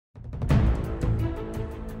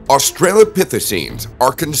Australopithecines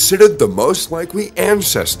are considered the most likely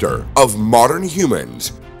ancestor of modern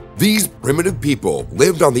humans. These primitive people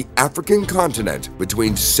lived on the African continent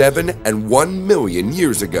between 7 and 1 million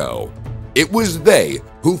years ago. It was they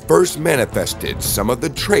who first manifested some of the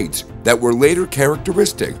traits that were later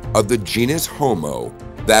characteristic of the genus Homo,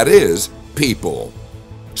 that is, people.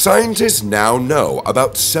 Scientists now know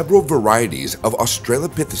about several varieties of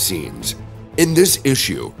Australopithecines. In this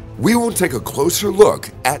issue, we will take a closer look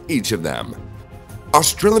at each of them.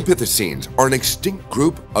 Australopithecines are an extinct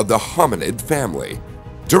group of the hominid family.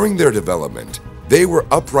 During their development, they were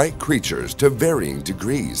upright creatures to varying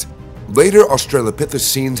degrees. Later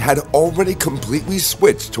Australopithecines had already completely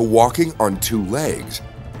switched to walking on 2 legs.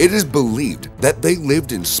 It is believed that they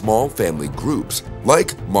lived in small family groups,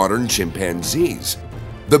 like modern chimpanzees.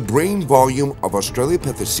 The brain volume of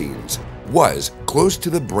Australopithecines was close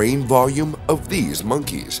to the brain volume of these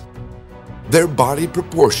monkeys. Their body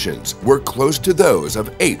proportions were close to those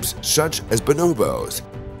of apes such as bonobos.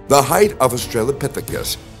 The height of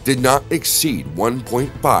Australopithecus did not exceed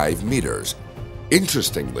 1.5 meters.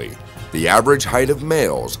 Interestingly, the average height of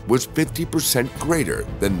males was 50% greater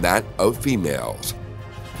than that of females.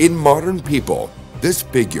 In modern people, this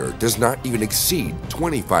figure does not even exceed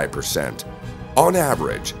 25%. On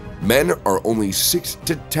average, men are only 6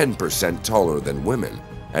 to 10% taller than women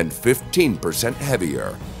and 15%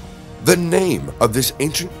 heavier. The name of this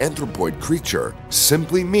ancient anthropoid creature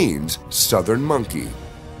simply means southern monkey.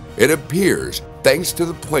 It appears thanks to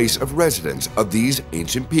the place of residence of these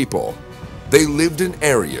ancient people. They lived in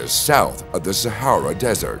areas south of the Sahara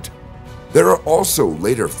Desert. There are also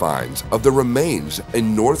later finds of the remains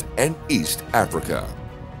in North and East Africa.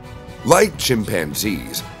 Like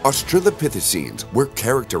chimpanzees, Australopithecines were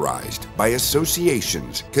characterized by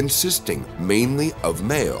associations consisting mainly of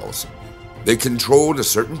males. They controlled a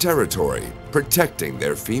certain territory, protecting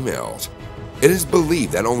their females. It is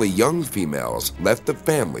believed that only young females left the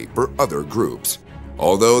family for other groups,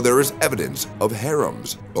 although there is evidence of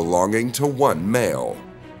harems belonging to one male.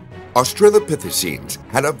 Australopithecines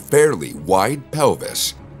had a fairly wide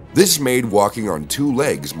pelvis. This made walking on 2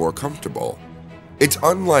 legs more comfortable. It's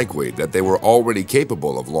unlikely that they were already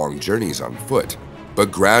capable of long journeys on foot,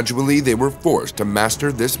 but gradually they were forced to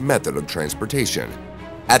master this method of transportation.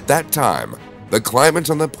 At that time, the climates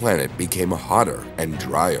on the planet became hotter and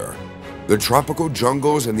drier. The tropical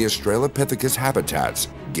jungles and the Australopithecus habitats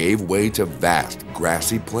gave way to vast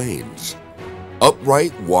grassy plains.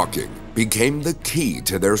 Upright walking became the key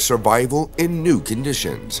to their survival in new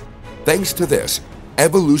conditions. Thanks to this,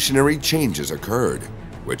 evolutionary changes occurred,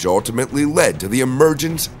 which ultimately led to the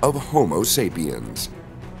emergence of Homo sapiens.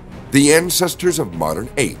 The ancestors of modern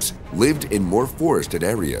apes lived in more forested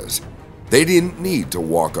areas. They didn't need to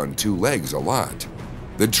walk on 2 legs a lot.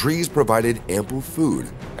 The trees provided ample food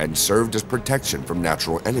and served as protection from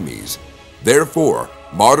natural enemies. Therefore,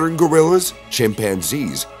 modern gorillas,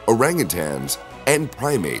 chimpanzees, orangutans, and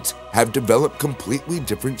primates have developed completely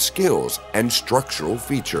different skills and structural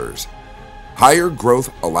features. Higher growth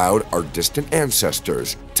allowed our distant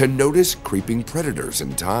ancestors to notice creeping predators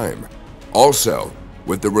in time. Also,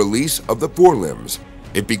 with the release of the forelimbs,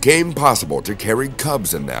 it became possible to carry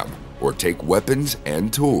cubs in them or take weapons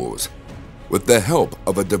and tools. With the help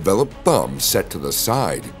of a developed thumb set to the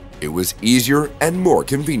side, it was easier and more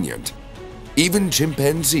convenient. Even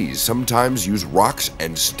chimpanzees sometimes use rocks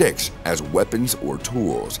and sticks as weapons or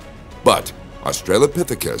tools, but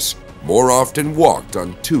Australopithecus more often walked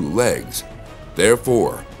on 2 legs.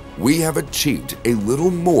 Therefore, we have achieved a little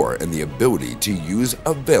more in the ability to use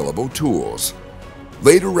available tools.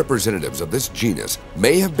 Later representatives of this genus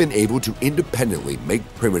may have been able to independently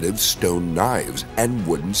make primitive stone knives and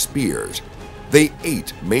wooden spears. They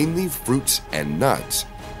ate mainly fruits and nuts.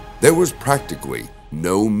 There was practically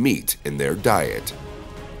no meat in their diet.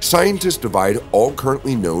 Scientists divide all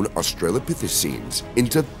currently known Australopithecines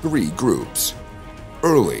into 3 groups.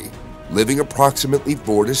 Early, living approximately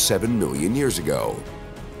 4 to 7 million years ago.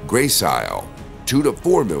 Gracile, 2 to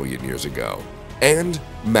 4 million years ago. And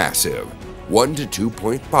massive, 1 to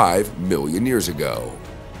 2.5 million years ago.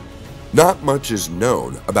 Not much is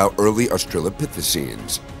known about early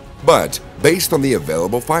Australopithecines, but based on the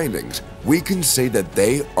available findings, we can say that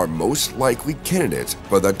they are most likely candidates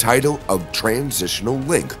for the title of transitional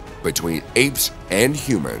link between apes and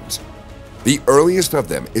humans. The earliest of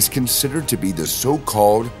them is considered to be the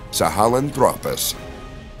so-called Sahelanthropus.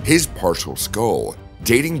 His partial skull,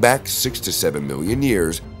 dating back 6 to 7 million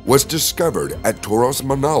years, was discovered at Toros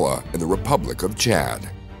Manala in the Republic of Chad.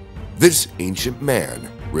 This ancient man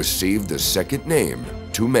received the second name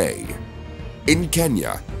Tumei. In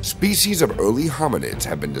Kenya, species of early hominids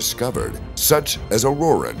have been discovered, such as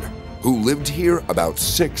Auroran, who lived here about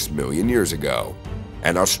 6 million years ago,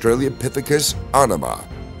 and Australopithecus anima,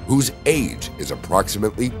 whose age is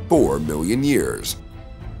approximately 4 million years.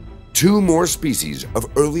 Two more species of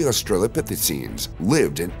early Australopithecines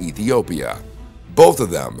lived in Ethiopia. Both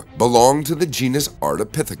of them belong to the genus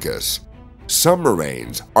Ardipithecus. Some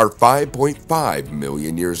remains are 5.5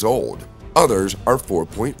 million years old, others are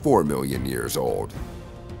 4.4 million years old.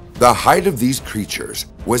 The height of these creatures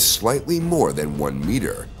was slightly more than 1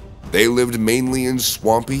 meter. They lived mainly in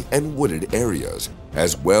swampy and wooded areas,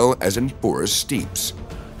 as well as in forest steeps.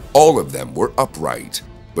 All of them were upright,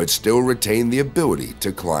 but still retained the ability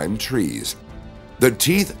to climb trees. The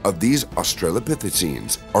teeth of these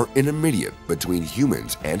Australopithecines are intermediate between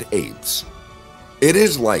humans and apes. It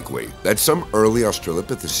is likely that some early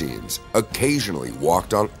Australopithecines occasionally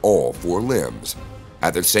walked on all 4 limbs.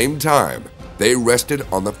 At the same time, they rested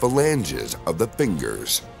on the phalanges of the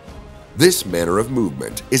fingers. This manner of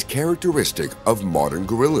movement is characteristic of modern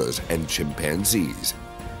gorillas and chimpanzees.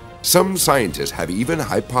 Some scientists have even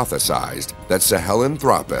hypothesized that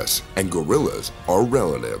Sahelanthropus and gorillas are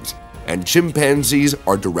relatives, and chimpanzees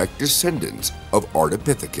are direct descendants of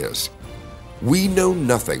Ardipithecus. We know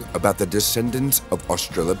nothing about the descendants of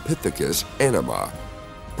Australopithecus anima.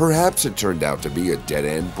 Perhaps it turned out to be a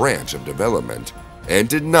dead-end branch of development and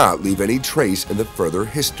did not leave any trace in the further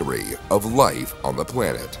history of life on the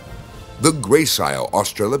planet. The gracile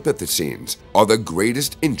Australopithecines are the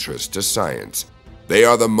greatest interest to science. They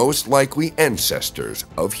are the most likely ancestors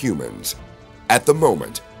of humans. At the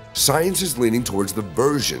moment, science is leaning towards the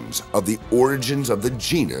versions of the origins of the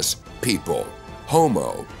genus people,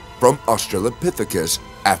 Homo, from Australopithecus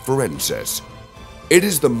afarensis. It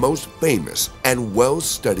is the most famous and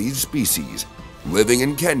well-studied species, living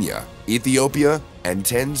in Kenya, Ethiopia, and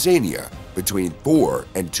Tanzania between 4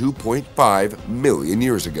 and 2.5 million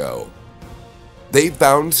years ago. They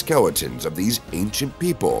found skeletons of these ancient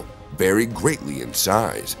people vary greatly in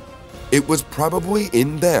size. It was probably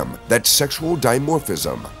in them that sexual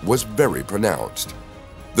dimorphism was very pronounced.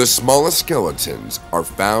 The smallest skeletons are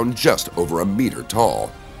found just over a meter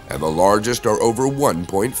tall, and the largest are over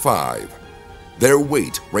 1.5. Their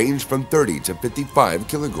weight ranged from 30 to 55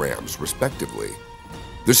 kilograms, respectively.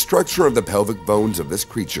 The structure of the pelvic bones of this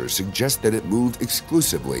creature suggests that it moved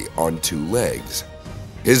exclusively on 2 legs.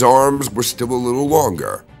 His arms were still a little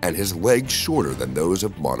longer, and his legs shorter than those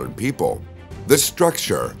of modern people. The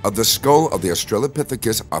structure of the skull of the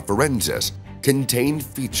Australopithecus afarensis contained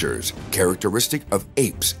features characteristic of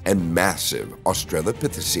apes and massive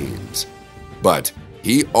Australopithecines. But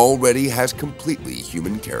he already has completely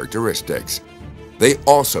human characteristics. They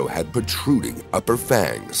also had protruding upper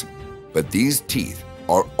fangs, but these teeth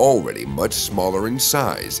are already much smaller in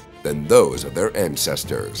size than those of their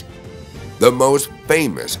ancestors. The most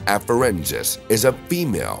famous afarensis is a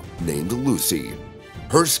female named Lucy.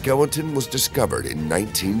 Her skeleton was discovered in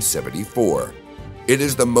 1974. It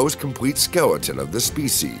is the most complete skeleton of the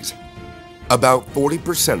species. About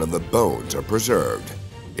 40% of the bones are preserved.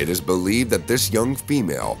 It is believed that this young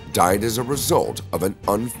female died as a result of an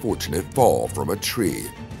unfortunate fall from a tree.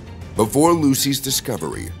 Before Lucy's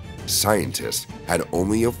discovery, scientists had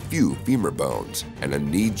only a few femur bones and a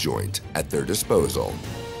knee joint at their disposal.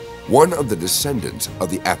 One of the descendants of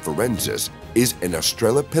the afarensis is an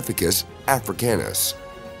Australopithecus africanus.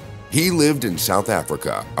 He lived in South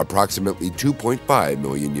Africa approximately 2.5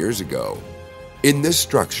 million years ago. In this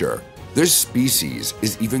structure, this species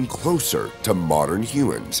is even closer to modern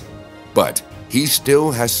humans, but he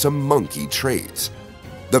still has some monkey traits.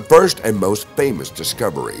 The first and most famous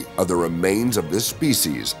discovery of the remains of this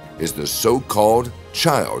species is the so-called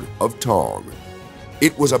Child of Tong.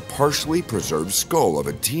 It was a partially preserved skull of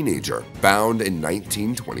a teenager found in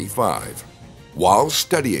 1925. While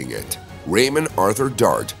studying it, Raymond Arthur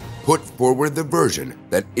Dart put forward the version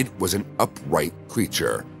that it was an upright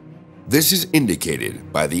creature. This is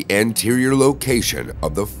indicated by the anterior location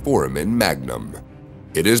of the foramen magnum.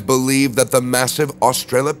 It is believed that the massive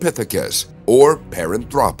Australopithecus, or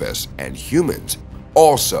Paranthropus, and humans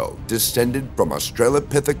also descended from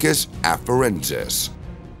Australopithecus afarensis.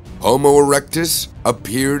 Homo erectus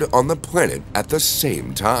appeared on the planet at the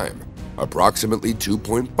same time, approximately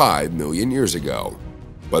 2.5 million years ago,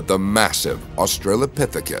 but the massive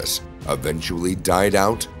Australopithecus eventually died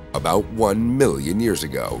out about 1 million years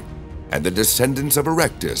ago, and the descendants of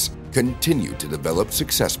erectus continued to develop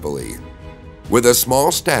successfully. With a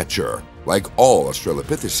small stature, like all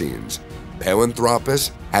Australopithecines,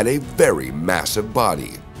 Paranthropus had a very massive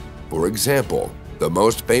body. For example, the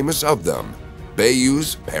most famous of them,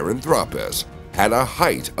 Bayeu's Paranthropus, had a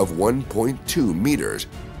height of 1.2 meters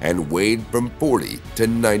and weighed from 40 to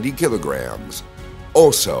 90 kilograms.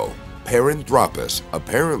 Also, Paranthropus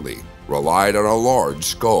apparently relied on a large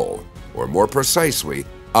skull, or more precisely,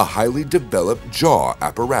 a highly developed jaw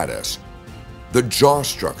apparatus. The jaw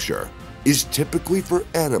structure is typically for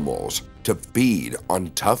animals to feed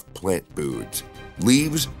on tough plant foods,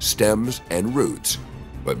 leaves, stems, and roots,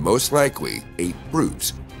 but most likely ate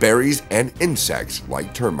fruits, berries, and insects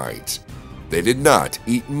like termites. They did not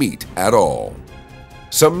eat meat at all.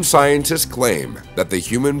 Some scientists claim that the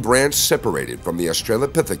human branch separated from the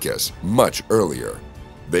Australopithecus much earlier.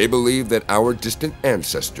 They believe that our distant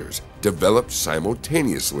ancestors developed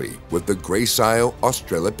simultaneously with the gracile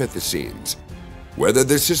Australopithecines. Whether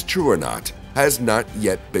this is true or not has not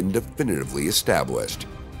yet been definitively established.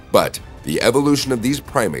 But the evolution of these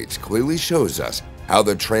primates clearly shows us how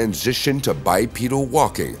the transition to bipedal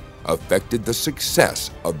walking affected the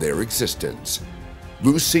success of their existence.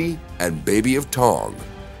 Lucy and Baby of Tong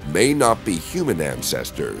may not be human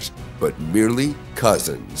ancestors, but merely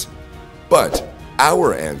cousins. But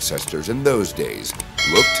our ancestors in those days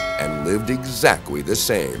looked and lived exactly the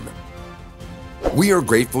same. We are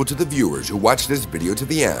grateful to the viewers who watched this video to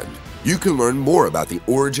the end. You can learn more about the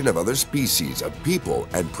origin of other species of people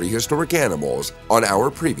and prehistoric animals on our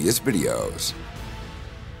previous videos.